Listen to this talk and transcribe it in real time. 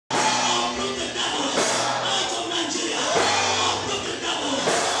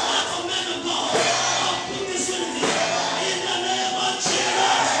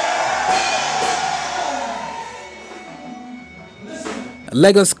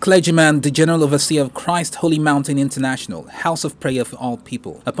Lagos Clergyman, the General Overseer of Christ Holy Mountain International, House of Prayer for All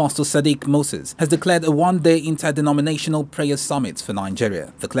People, Apostle Sadiq Moses, has declared a one-day interdenominational prayer summit for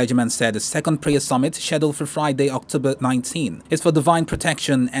Nigeria. The clergyman said the second prayer summit, scheduled for Friday, October 19, is for divine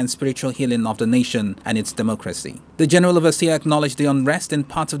protection and spiritual healing of the nation and its democracy. The General Overseer acknowledged the unrest in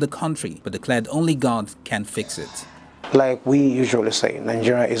parts of the country, but declared only God can fix it. Like we usually say,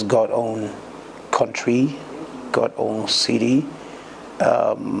 Nigeria is God's own country, God's own city.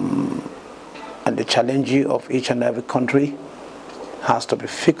 And the challenge of each and every country has to be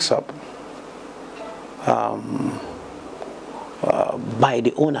fixed up by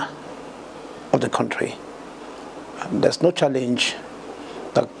the owner of the country. And there's no challenge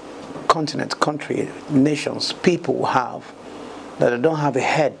that continent, country, nations, people have that they don't have a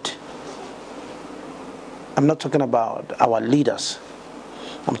head. I'm not talking about our leaders.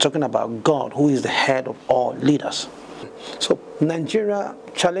 I'm talking about God, who is the head of all leaders. So Nigeria,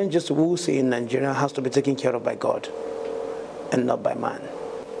 challenges we will see in Nigeria has to be taken care of by God and not by man.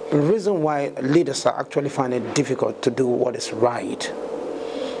 The reason why leaders are actually finding it difficult to do what is right.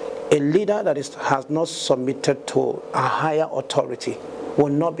 A leader that has not submitted to a higher authority will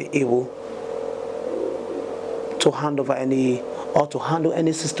not be able to hand over any or to handle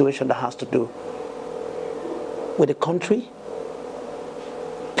any situation that has to do with the country,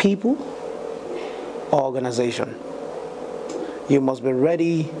 people, or organization. You must be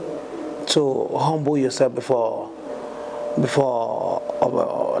ready to humble yourself before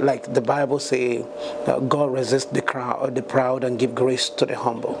like the Bible says, God resists the proud and give grace to the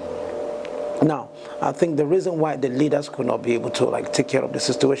humble. Now, I think the reason why the leaders could not be able to take care of the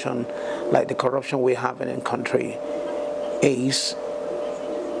situation, like the corruption we have in the country, is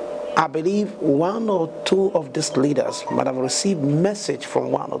I believe one or two of these leaders might have received message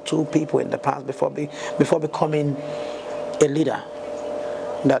from one or two people in the past before becoming a leader,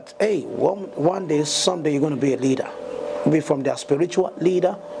 that hey, one day, someday you're going to be a leader. Be from their spiritual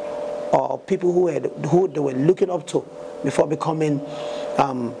leader or people who they were looking up to before becoming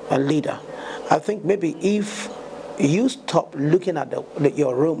a leader. I think maybe if you stop looking at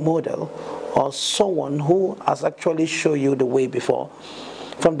your role model or someone who has actually shown you the way before,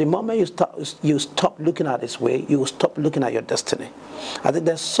 from the moment you stop looking at his way, you will stop looking at your destiny. I think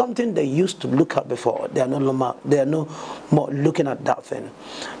there's something they used to look at before. They are no more looking at that thing.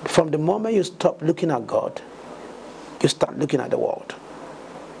 From the moment you stop looking at God, you start looking at the world.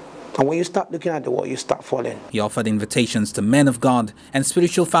 And when you start looking at the world, you start falling. He offered invitations to men of God and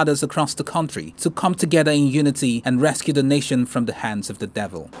spiritual fathers across the country to come together in unity and rescue the nation from the hands of the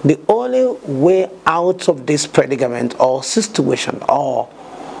devil. The only way out of this predicament or situation or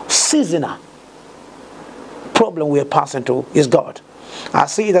seasonal problem we are passing through is God. I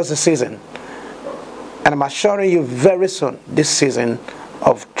see it as a season, and I'm assuring you very soon this season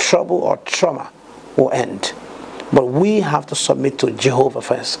of trouble or trauma will end. But we have to submit to Jehovah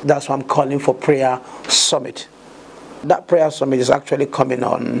first. That's why I'm calling for prayer summit. That prayer summit is actually coming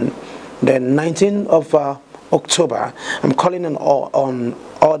on the 19th of October. I'm calling on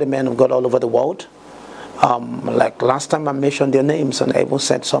all the men of God all over the world. Like last time I mentioned their names, and I even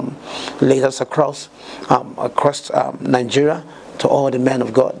sent some letters across Nigeria to all the men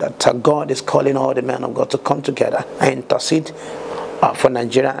of God, that God is calling all the men of God to come together and intercede for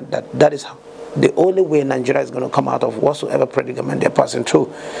Nigeria. That is the only way Nigeria is going to come out of whatsoever predicament they're passing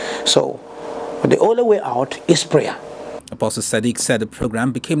through. So the only way out is prayer. Apostle Sadiq said the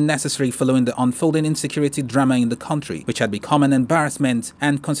program became necessary following the unfolding insecurity drama in the country, which had become an embarrassment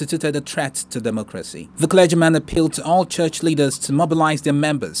and constituted a threat to democracy. The clergyman appealed to all church leaders to mobilize their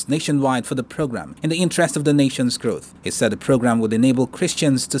members nationwide for the program in the interest of the nation's growth. He said the program would enable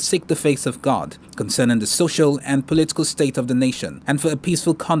Christians to seek the face of God concerning the social and political state of the nation and for a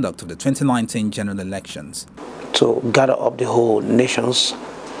peaceful conduct of the 2019 general elections. To gather up the whole nations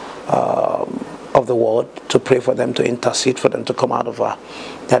of the world, to pray for them, to intercede for them to come out of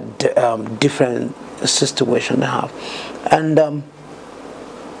that different situation they have. And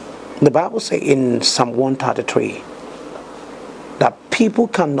the Bible says in Psalm 133 that people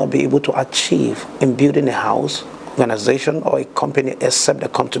cannot be able to achieve in building a house, organization, or a company except they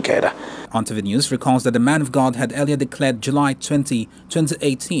come together. OnTV News recalls that the man of God had earlier declared July 20,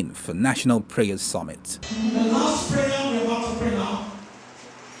 2018 for National Prayer Summit. The last prayer we're about to pray now,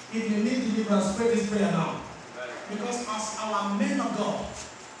 if you need deliverance, pray this prayer now. Because as our men of God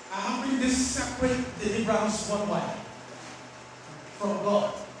are having this separate deliverance worldwide from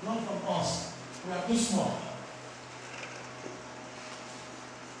God, not from us. We are too small.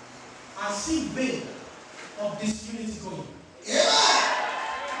 I see veil of disunity going. Yes.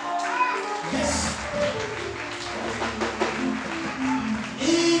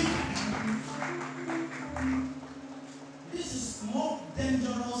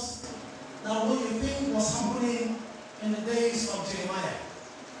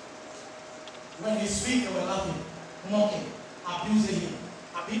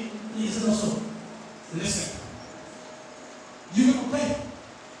 Is it also? Listen. You can pray.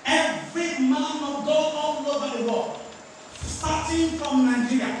 Every man of God all over the world, starting from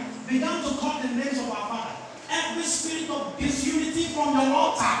Nigeria, began to call the names of our Father. Every spirit of disunity from your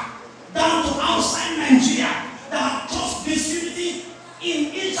altar down to outside Nigeria that caused disunity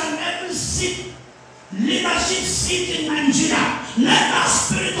in each and every seat, leadership seat in Nigeria, let that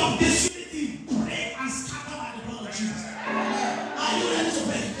spirit of disunity